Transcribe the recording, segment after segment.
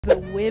The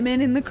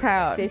women in the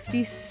crowd,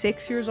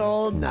 56 years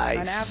old,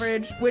 nice, on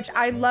average, which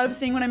I love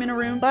seeing when I'm in a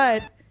room,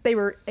 but they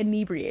were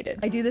inebriated.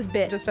 I do this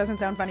bit, it just doesn't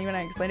sound funny when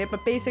I explain it,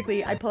 but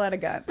basically I pull out a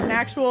gun. It's an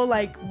actual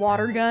like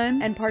water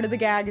gun, and part of the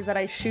gag is that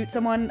I shoot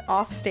someone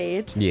off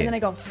stage, and then I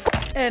go,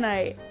 and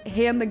I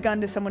hand the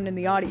gun to someone in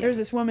the audience. There's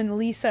this woman,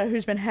 Lisa,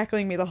 who's been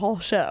heckling me the whole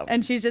show,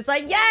 and she's just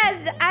like,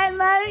 yes, I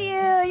love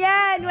you,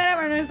 yeah,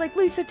 whatever. And I was like,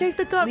 Lisa, take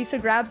the gun. Lisa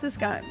grabs this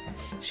gun.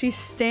 She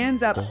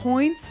stands up,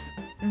 points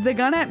the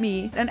gun at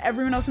me, and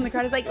everyone else in the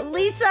crowd is like,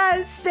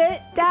 Lisa,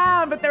 sit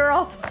down, but they're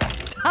all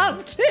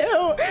up too,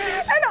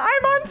 and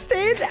I'm on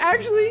stage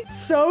actually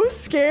so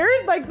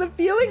scared, like the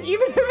feeling,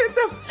 even if it's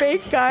a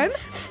fake gun,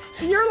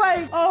 you're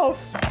like, oh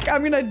fuck,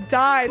 I'm gonna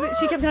die.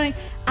 She kept going,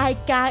 I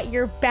got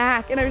your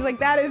back, and I was like,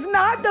 that is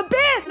not the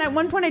bit. And at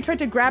one point I tried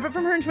to grab it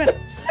from her, and she went, and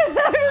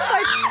I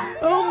was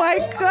like, oh my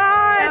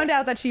god. I found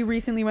out that she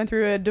recently went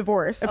through a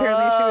divorce.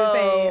 Apparently she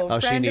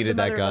was a she needed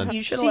that gun.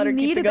 You should have let her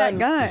keep the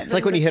gun. It's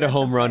like when you hit a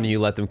home run and you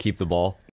let them keep the ball.